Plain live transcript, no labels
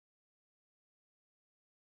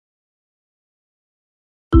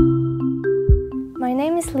My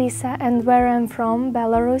name is Lisa, and where I'm from,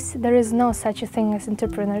 Belarus, there is no such a thing as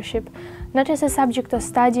entrepreneurship, not as a subject of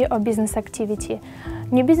study or business activity.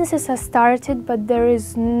 New businesses are started, but there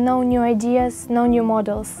is no new ideas, no new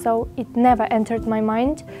models, so it never entered my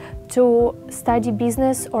mind to study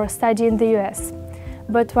business or study in the US.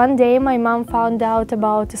 But one day my mom found out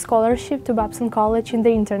about a scholarship to Babson College in the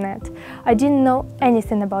internet. I didn't know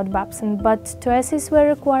anything about Babson, but two essays were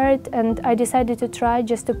required and I decided to try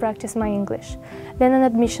just to practice my English. Then an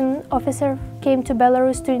admission officer came to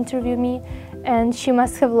Belarus to interview me, and she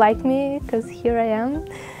must have liked me, because here I am.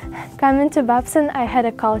 Coming to Babson, I had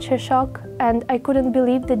a culture shock, and I couldn't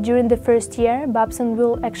believe that during the first year Babson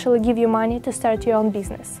will actually give you money to start your own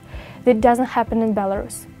business. That doesn't happen in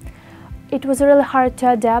Belarus. It was really hard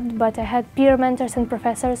to adapt, but I had peer mentors and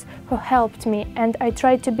professors who helped me, and I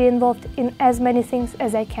tried to be involved in as many things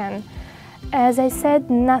as I can. As I said,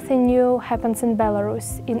 nothing new happens in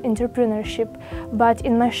Belarus, in entrepreneurship, but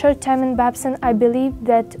in my short time in Babson, I believe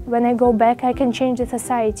that when I go back, I can change the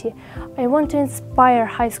society. I want to inspire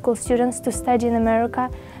high school students to study in America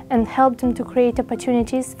and help them to create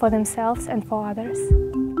opportunities for themselves and for others.